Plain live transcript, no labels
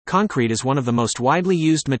Concrete is one of the most widely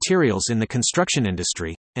used materials in the construction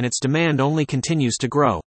industry, and its demand only continues to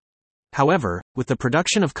grow. However, with the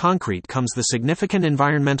production of concrete comes the significant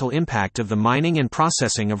environmental impact of the mining and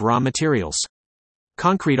processing of raw materials.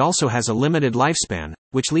 Concrete also has a limited lifespan,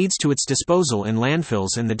 which leads to its disposal in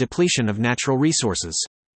landfills and the depletion of natural resources.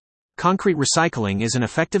 Concrete recycling is an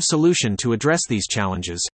effective solution to address these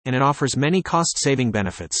challenges, and it offers many cost-saving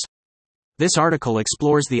benefits. This article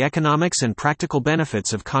explores the economics and practical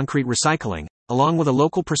benefits of concrete recycling, along with a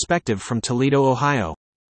local perspective from Toledo, Ohio.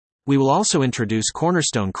 We will also introduce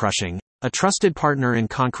Cornerstone Crushing, a trusted partner in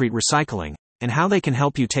concrete recycling, and how they can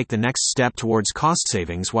help you take the next step towards cost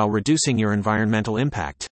savings while reducing your environmental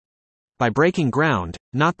impact. By breaking ground,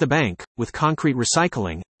 not the bank, with concrete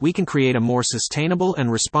recycling, we can create a more sustainable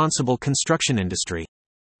and responsible construction industry.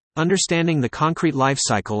 Understanding the concrete life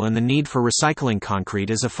cycle and the need for recycling concrete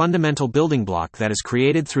is a fundamental building block that is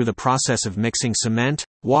created through the process of mixing cement,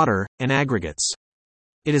 water, and aggregates.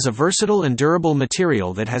 It is a versatile and durable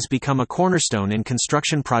material that has become a cornerstone in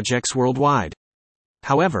construction projects worldwide.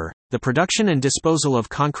 However, the production and disposal of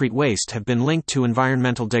concrete waste have been linked to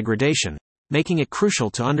environmental degradation, making it crucial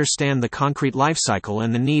to understand the concrete life cycle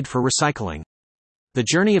and the need for recycling. The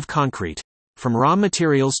journey of concrete. From raw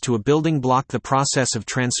materials to a building block, the process of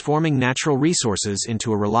transforming natural resources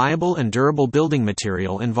into a reliable and durable building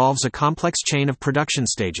material involves a complex chain of production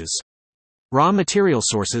stages. Raw material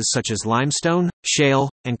sources such as limestone, shale,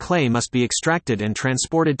 and clay must be extracted and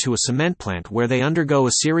transported to a cement plant where they undergo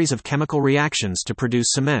a series of chemical reactions to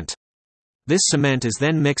produce cement. This cement is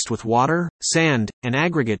then mixed with water, sand, and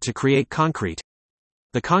aggregate to create concrete.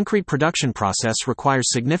 The concrete production process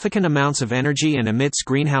requires significant amounts of energy and emits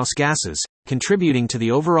greenhouse gases, contributing to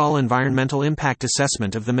the overall environmental impact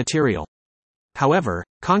assessment of the material. However,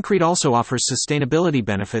 concrete also offers sustainability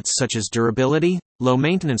benefits such as durability, low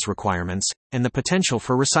maintenance requirements, and the potential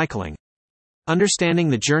for recycling. Understanding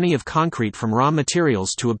the journey of concrete from raw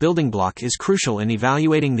materials to a building block is crucial in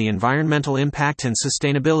evaluating the environmental impact and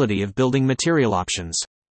sustainability of building material options.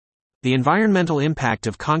 The environmental impact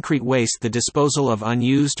of concrete waste. The disposal of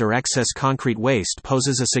unused or excess concrete waste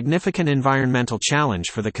poses a significant environmental challenge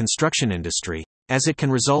for the construction industry, as it can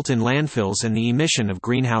result in landfills and the emission of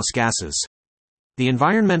greenhouse gases. The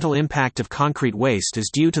environmental impact of concrete waste is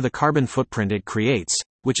due to the carbon footprint it creates,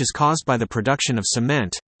 which is caused by the production of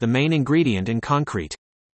cement, the main ingredient in concrete.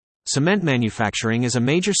 Cement manufacturing is a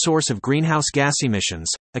major source of greenhouse gas emissions,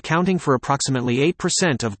 accounting for approximately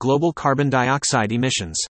 8% of global carbon dioxide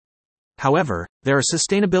emissions. However, there are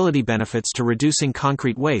sustainability benefits to reducing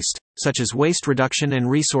concrete waste, such as waste reduction and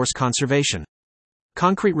resource conservation.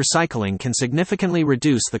 Concrete recycling can significantly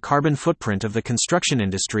reduce the carbon footprint of the construction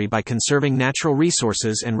industry by conserving natural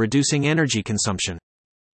resources and reducing energy consumption.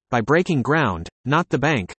 By breaking ground, not the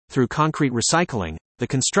bank, through concrete recycling, the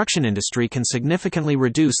construction industry can significantly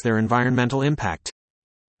reduce their environmental impact.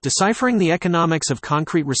 Deciphering the economics of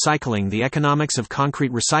concrete recycling. The economics of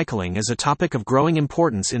concrete recycling is a topic of growing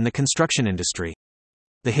importance in the construction industry.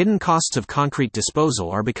 The hidden costs of concrete disposal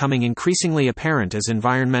are becoming increasingly apparent as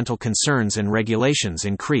environmental concerns and regulations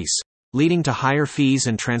increase, leading to higher fees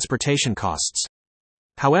and transportation costs.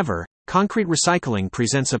 However, concrete recycling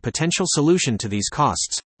presents a potential solution to these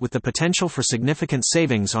costs, with the potential for significant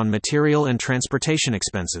savings on material and transportation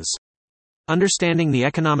expenses. Understanding the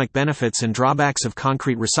economic benefits and drawbacks of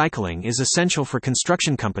concrete recycling is essential for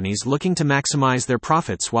construction companies looking to maximize their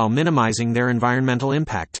profits while minimizing their environmental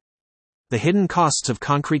impact. The hidden costs of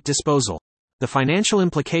concrete disposal. The financial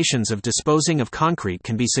implications of disposing of concrete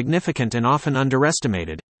can be significant and often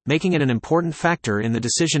underestimated, making it an important factor in the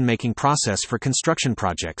decision-making process for construction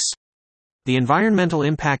projects. The environmental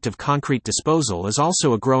impact of concrete disposal is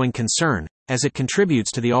also a growing concern, as it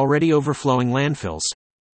contributes to the already overflowing landfills.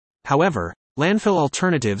 However, landfill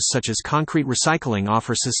alternatives such as concrete recycling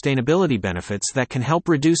offer sustainability benefits that can help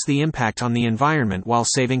reduce the impact on the environment while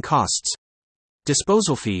saving costs.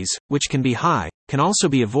 Disposal fees, which can be high, can also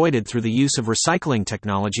be avoided through the use of recycling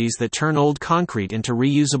technologies that turn old concrete into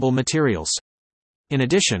reusable materials. In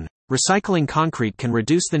addition, recycling concrete can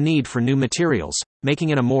reduce the need for new materials, making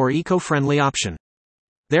it a more eco-friendly option.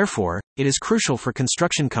 Therefore, it is crucial for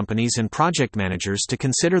construction companies and project managers to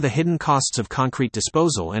consider the hidden costs of concrete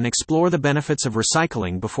disposal and explore the benefits of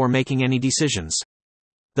recycling before making any decisions.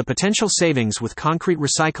 The potential savings with concrete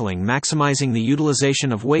recycling. Maximizing the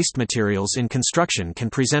utilization of waste materials in construction can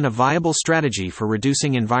present a viable strategy for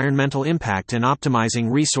reducing environmental impact and optimizing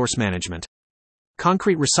resource management.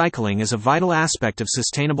 Concrete recycling is a vital aspect of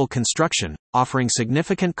sustainable construction, offering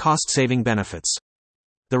significant cost-saving benefits.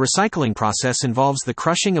 The recycling process involves the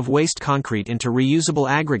crushing of waste concrete into reusable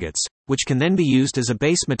aggregates, which can then be used as a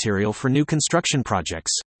base material for new construction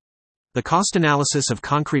projects. The cost analysis of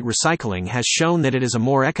concrete recycling has shown that it is a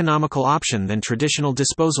more economical option than traditional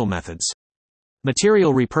disposal methods.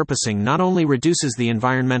 Material repurposing not only reduces the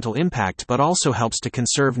environmental impact but also helps to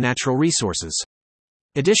conserve natural resources.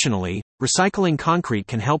 Additionally, recycling concrete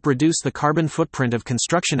can help reduce the carbon footprint of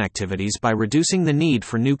construction activities by reducing the need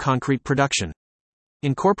for new concrete production.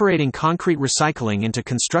 Incorporating concrete recycling into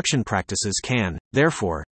construction practices can,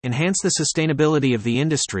 therefore, enhance the sustainability of the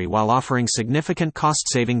industry while offering significant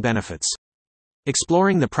cost-saving benefits.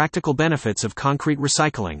 Exploring the practical benefits of concrete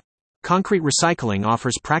recycling. Concrete recycling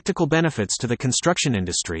offers practical benefits to the construction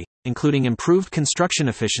industry, including improved construction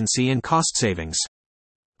efficiency and cost savings.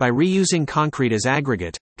 By reusing concrete as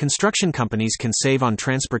aggregate, construction companies can save on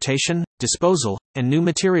transportation, disposal, and new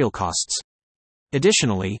material costs.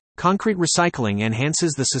 Additionally, concrete recycling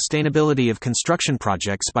enhances the sustainability of construction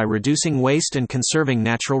projects by reducing waste and conserving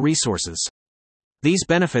natural resources. These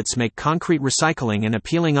benefits make concrete recycling an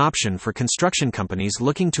appealing option for construction companies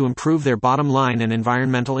looking to improve their bottom line and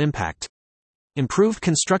environmental impact. Improved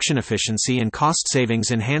construction efficiency and cost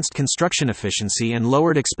savings. Enhanced construction efficiency and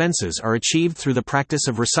lowered expenses are achieved through the practice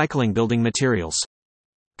of recycling building materials.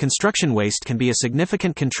 Construction waste can be a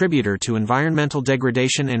significant contributor to environmental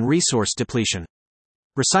degradation and resource depletion.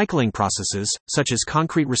 Recycling processes, such as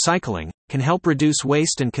concrete recycling, can help reduce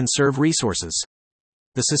waste and conserve resources.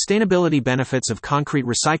 The sustainability benefits of concrete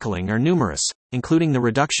recycling are numerous, including the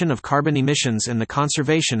reduction of carbon emissions and the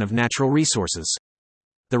conservation of natural resources.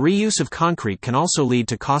 The reuse of concrete can also lead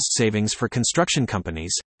to cost savings for construction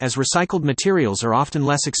companies, as recycled materials are often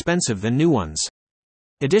less expensive than new ones.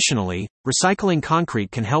 Additionally, recycling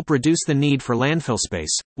concrete can help reduce the need for landfill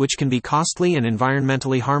space, which can be costly and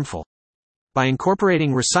environmentally harmful. By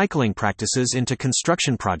incorporating recycling practices into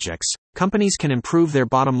construction projects, companies can improve their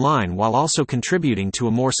bottom line while also contributing to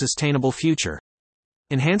a more sustainable future.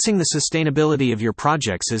 Enhancing the sustainability of your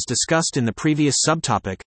projects. As discussed in the previous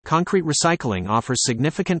subtopic, concrete recycling offers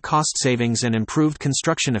significant cost savings and improved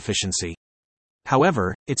construction efficiency.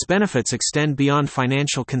 However, its benefits extend beyond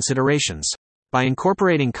financial considerations. By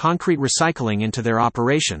incorporating concrete recycling into their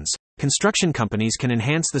operations, construction companies can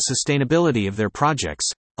enhance the sustainability of their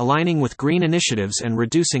projects, aligning with green initiatives and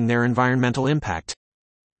reducing their environmental impact.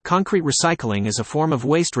 Concrete recycling is a form of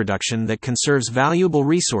waste reduction that conserves valuable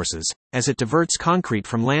resources, as it diverts concrete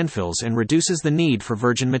from landfills and reduces the need for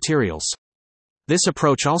virgin materials. This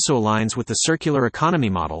approach also aligns with the circular economy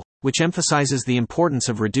model, which emphasizes the importance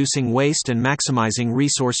of reducing waste and maximizing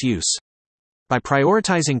resource use. By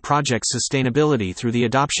prioritizing project sustainability through the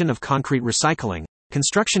adoption of concrete recycling,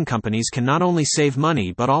 construction companies can not only save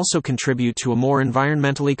money but also contribute to a more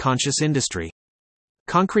environmentally conscious industry.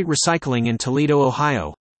 Concrete recycling in Toledo,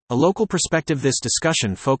 Ohio. A local perspective. This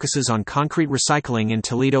discussion focuses on concrete recycling in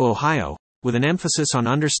Toledo, Ohio, with an emphasis on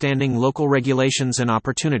understanding local regulations and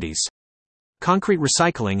opportunities. Concrete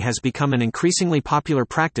recycling has become an increasingly popular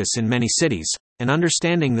practice in many cities, and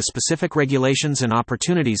understanding the specific regulations and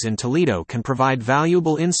opportunities in Toledo can provide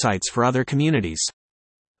valuable insights for other communities.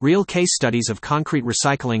 Real case studies of concrete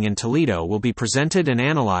recycling in Toledo will be presented and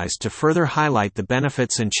analyzed to further highlight the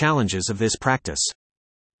benefits and challenges of this practice.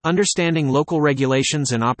 Understanding local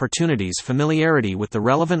regulations and opportunities. Familiarity with the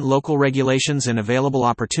relevant local regulations and available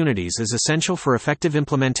opportunities is essential for effective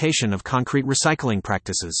implementation of concrete recycling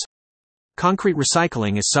practices. Concrete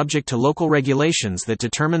recycling is subject to local regulations that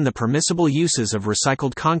determine the permissible uses of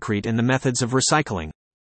recycled concrete and the methods of recycling.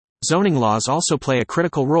 Zoning laws also play a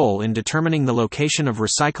critical role in determining the location of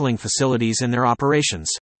recycling facilities and their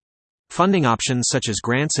operations. Funding options such as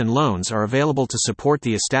grants and loans are available to support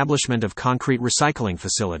the establishment of concrete recycling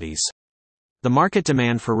facilities. The market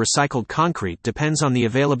demand for recycled concrete depends on the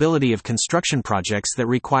availability of construction projects that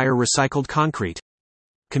require recycled concrete.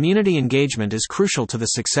 Community engagement is crucial to the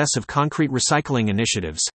success of concrete recycling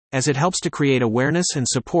initiatives, as it helps to create awareness and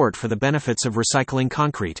support for the benefits of recycling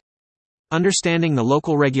concrete. Understanding the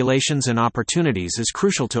local regulations and opportunities is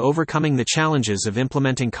crucial to overcoming the challenges of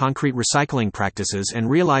implementing concrete recycling practices and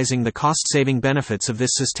realizing the cost-saving benefits of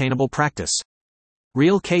this sustainable practice.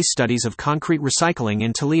 Real case studies of concrete recycling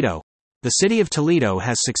in Toledo. The city of Toledo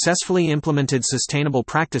has successfully implemented sustainable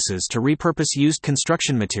practices to repurpose used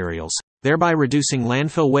construction materials, thereby reducing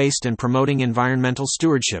landfill waste and promoting environmental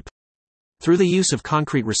stewardship. Through the use of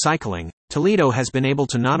concrete recycling, Toledo has been able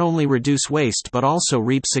to not only reduce waste but also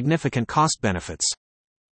reap significant cost benefits.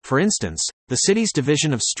 For instance, the city's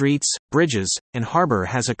Division of Streets, Bridges, and Harbor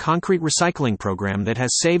has a concrete recycling program that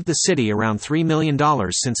has saved the city around $3 million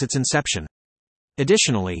since its inception.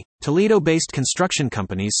 Additionally, Toledo-based construction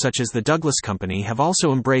companies such as the Douglas Company have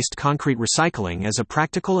also embraced concrete recycling as a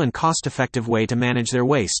practical and cost-effective way to manage their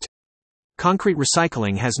waste. concrete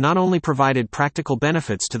recycling has not only provided practical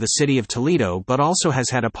benefits to the city of Toledo but also has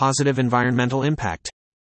had a positive environmental impact.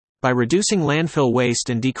 By reducing landfill waste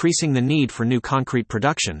and decreasing the need for new concrete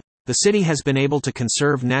production, the city has been able to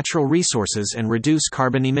conserve natural resources and reduce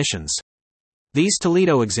carbon emissions. These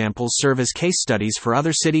Toledo examples serve as case studies for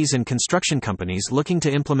other cities and construction companies looking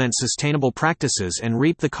to implement sustainable practices and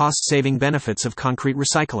reap the cost-saving benefits of concrete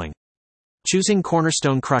recycling. Choosing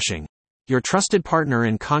Cornerstone Crushing. Your trusted partner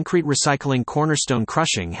in concrete recycling, Cornerstone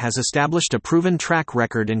Crushing, has established a proven track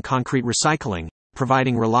record in concrete recycling,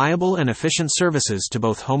 providing reliable and efficient services to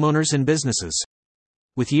both homeowners and businesses.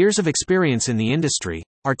 With years of experience in the industry,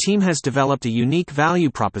 our team has developed a unique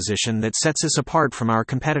value proposition that sets us apart from our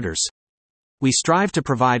competitors. We strive to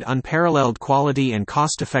provide unparalleled quality and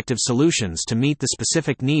cost-effective solutions to meet the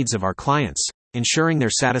specific needs of our clients, ensuring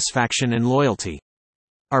their satisfaction and loyalty.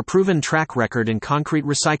 Our proven track record in concrete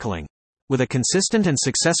recycling. With a consistent and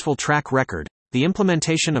successful track record, the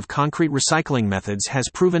implementation of concrete recycling methods has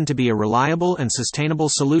proven to be a reliable and sustainable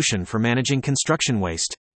solution for managing construction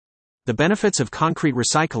waste. The benefits of concrete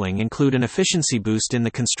recycling include an efficiency boost in the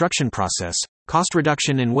construction process, cost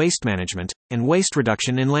reduction in waste management, and waste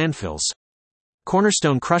reduction in landfills.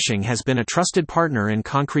 Cornerstone Crushing has been a trusted partner in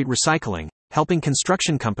concrete recycling, helping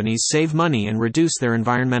construction companies save money and reduce their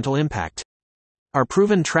environmental impact. Our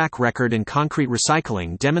proven track record in concrete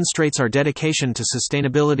recycling demonstrates our dedication to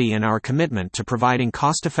sustainability and our commitment to providing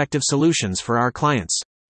cost-effective solutions for our clients.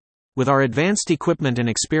 With our advanced equipment and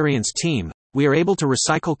experienced team, we are able to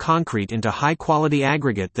recycle concrete into high-quality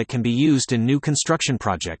aggregate that can be used in new construction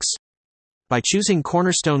projects. By choosing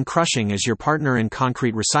Cornerstone Crushing as your partner in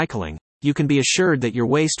concrete recycling, you can be assured that your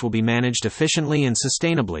waste will be managed efficiently and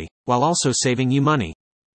sustainably, while also saving you money.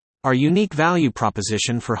 Our unique value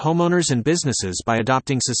proposition for homeowners and businesses. By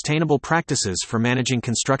adopting sustainable practices for managing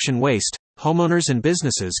construction waste, homeowners and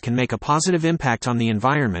businesses can make a positive impact on the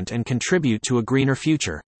environment and contribute to a greener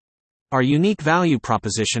future. Our unique value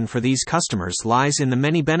proposition for these customers lies in the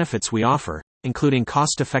many benefits we offer, including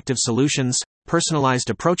cost-effective solutions,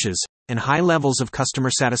 personalized approaches, and high levels of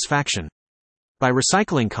customer satisfaction. By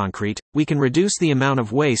recycling concrete, we can reduce the amount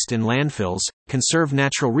of waste in landfills, conserve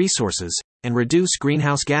natural resources, and reduce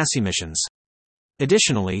greenhouse gas emissions.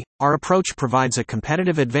 Additionally, our approach provides a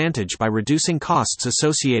competitive advantage by reducing costs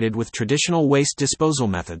associated with traditional waste disposal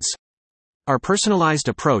methods. Our personalized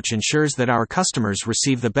approach ensures that our customers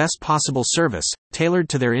receive the best possible service, tailored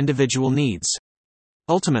to their individual needs.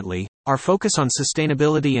 Ultimately, our focus on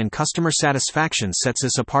sustainability and customer satisfaction sets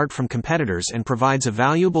us apart from competitors and provides a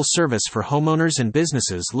valuable service for homeowners and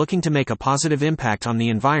businesses looking to make a positive impact on the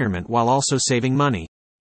environment while also saving money.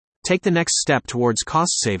 Take the next step towards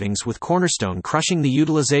cost savings with Cornerstone Crushing. The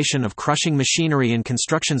utilization of crushing machinery in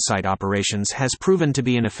construction site operations has proven to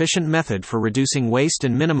be an efficient method for reducing waste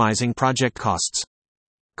and minimizing project costs.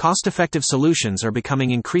 Cost-effective solutions are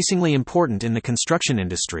becoming increasingly important in the construction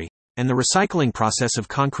industry, and the recycling process of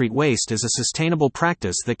concrete waste is a sustainable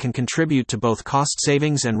practice that can contribute to both cost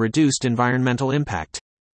savings and reduced environmental impact.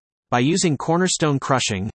 By using Cornerstone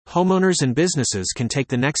Crushing, homeowners and businesses can take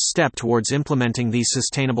the next step towards implementing these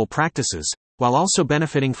sustainable practices, while also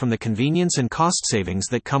benefiting from the convenience and cost savings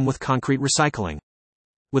that come with concrete recycling.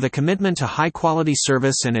 With a commitment to high-quality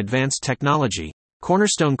service and advanced technology,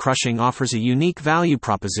 Cornerstone Crushing offers a unique value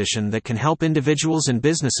proposition that can help individuals and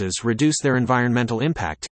businesses reduce their environmental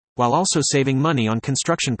impact, while also saving money on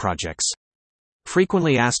construction projects.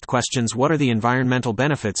 Frequently asked questions: what are the environmental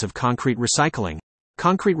benefits of concrete recycling?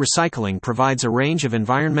 Concrete recycling provides a range of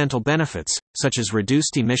environmental benefits, such as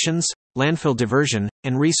reduced emissions, landfill diversion,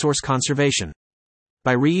 and resource conservation.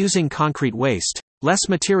 By reusing concrete waste, less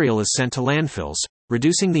material is sent to landfills,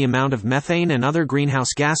 reducing the amount of methane and other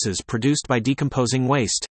greenhouse gases produced by decomposing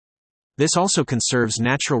waste. This also conserves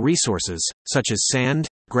natural resources, such as sand,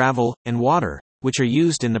 gravel, and water, which are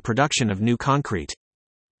used in the production of new concrete.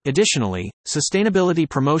 Additionally, sustainability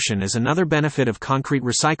promotion is another benefit of concrete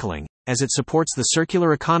recycling, as it supports the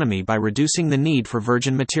circular economy by reducing the need for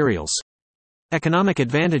virgin materials. Economic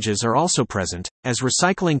advantages are also present, as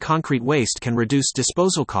recycling concrete waste can reduce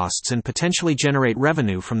disposal costs and potentially generate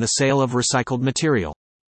revenue from the sale of recycled material.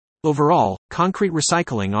 Overall, concrete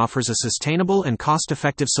recycling offers a sustainable and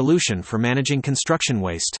cost-effective solution for managing construction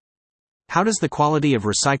waste. How does the quality of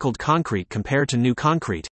recycled concrete compare to new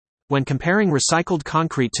concrete? When comparing recycled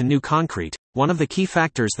concrete to new concrete, one of the key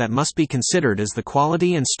factors that must be considered is the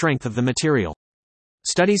quality and strength of the material.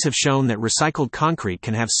 Studies have shown that recycled concrete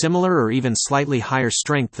can have similar or even slightly higher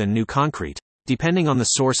strength than new concrete, depending on the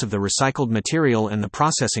source of the recycled material and the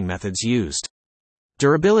processing methods used.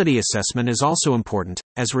 Durability assessment is also important,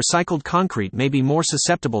 as recycled concrete may be more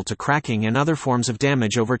susceptible to cracking and other forms of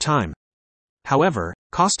damage over time. However,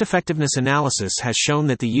 cost-effectiveness analysis has shown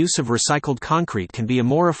that the use of recycled concrete can be a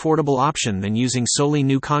more affordable option than using solely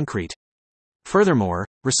new concrete. Furthermore,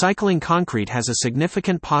 recycling concrete has a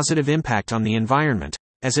significant positive impact on the environment,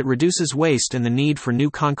 as it reduces waste and the need for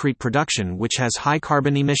new concrete production, which has high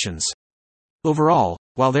carbon emissions. Overall,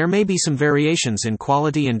 while there may be some variations in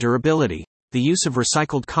quality and durability, the use of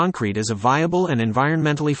recycled concrete is a viable and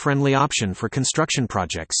environmentally friendly option for construction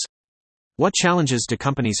projects. What challenges do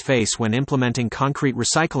companies face when implementing concrete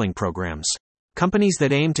recycling programs? Companies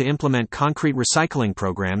that aim to implement concrete recycling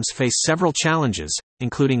programs face several challenges,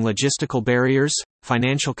 including logistical barriers,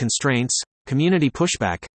 financial constraints, community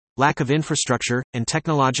pushback, lack of infrastructure, and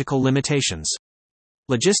technological limitations.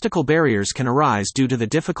 Logistical barriers can arise due to the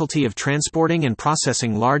difficulty of transporting and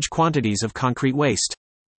processing large quantities of concrete waste.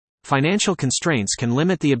 Financial constraints can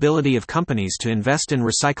limit the ability of companies to invest in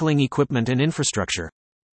recycling equipment and infrastructure.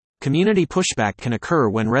 Community pushback can occur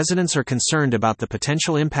when residents are concerned about the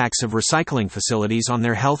potential impacts of recycling facilities on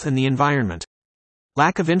their health and the environment.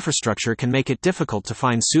 Lack of infrastructure can make it difficult to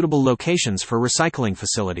find suitable locations for recycling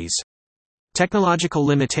facilities. Technological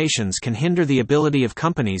limitations can hinder the ability of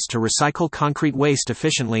companies to recycle concrete waste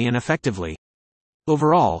efficiently and effectively.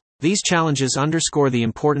 Overall, these challenges underscore the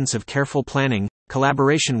importance of careful planning,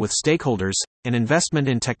 collaboration with stakeholders, and investment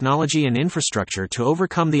in technology and infrastructure to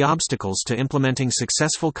overcome the obstacles to implementing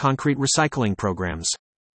successful concrete recycling programs.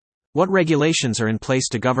 What regulations are in place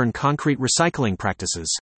to govern concrete recycling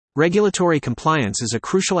practices? Regulatory compliance is a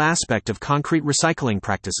crucial aspect of concrete recycling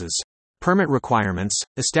practices. Permit requirements,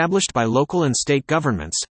 established by local and state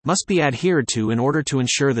governments, must be adhered to in order to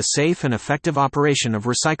ensure the safe and effective operation of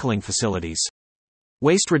recycling facilities.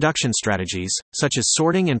 Waste reduction strategies, such as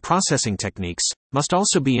sorting and processing techniques, must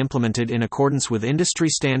also be implemented in accordance with industry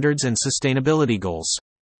standards and sustainability goals.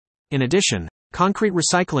 In addition, concrete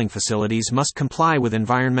recycling facilities must comply with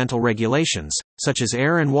environmental regulations, such as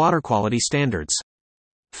air and water quality standards.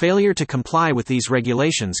 Failure to comply with these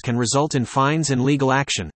regulations can result in fines and legal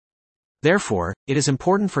action. Therefore, it is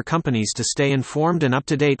important for companies to stay informed and up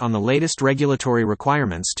to date on the latest regulatory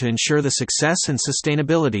requirements to ensure the success and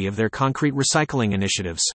sustainability of their concrete recycling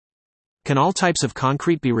initiatives. Can all types of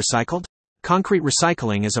concrete be recycled? Concrete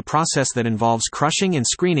recycling is a process that involves crushing and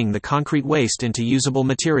screening the concrete waste into usable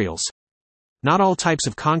materials. Not all types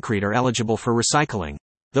of concrete are eligible for recycling.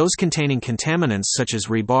 Those containing contaminants such as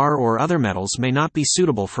rebar or other metals may not be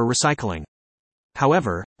suitable for recycling.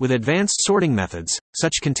 However, with advanced sorting methods,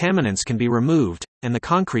 such contaminants can be removed, and the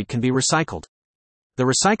concrete can be recycled. The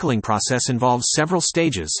recycling process involves several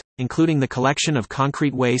stages, including the collection of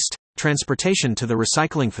concrete waste, transportation to the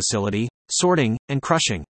recycling facility, sorting, and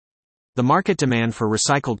crushing. The market demand for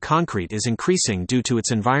recycled concrete is increasing due to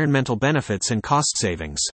its environmental benefits and cost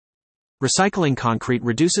savings. Recycling concrete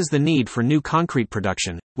reduces the need for new concrete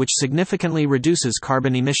production, which significantly reduces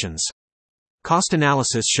carbon emissions. Cost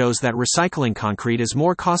analysis shows that recycling concrete is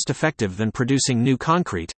more cost-effective than producing new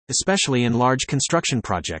concrete, especially in large construction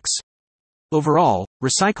projects. Overall,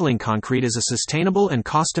 recycling concrete is a sustainable and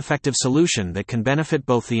cost-effective solution that can benefit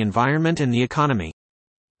both the environment and the economy.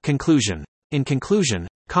 Conclusion. In conclusion,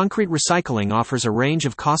 concrete recycling offers a range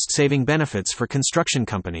of cost-saving benefits for construction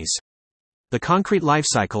companies. The concrete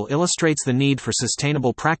lifecycle illustrates the need for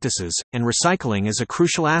sustainable practices, and recycling is a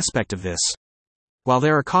crucial aspect of this. While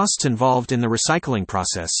there are costs involved in the recycling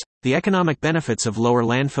process, the economic benefits of lower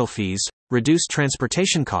landfill fees, reduced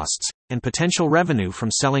transportation costs, and potential revenue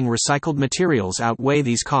from selling recycled materials outweigh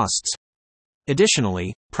these costs.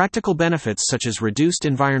 Additionally, practical benefits such as reduced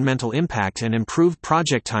environmental impact and improved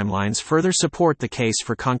project timelines further support the case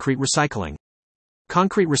for concrete recycling.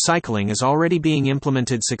 Concrete recycling is already being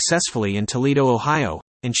implemented successfully in Toledo, Ohio,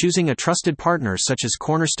 and choosing a trusted partner such as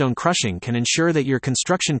Cornerstone Crushing can ensure that your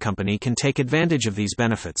construction company can take advantage of these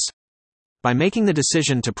benefits. By making the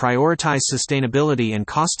decision to prioritize sustainability and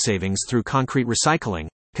cost savings through concrete recycling,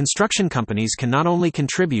 construction companies can not only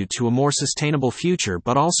contribute to a more sustainable future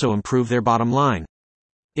but also improve their bottom line.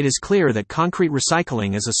 It is clear that concrete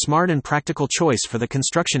recycling is a smart and practical choice for the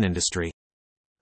construction industry.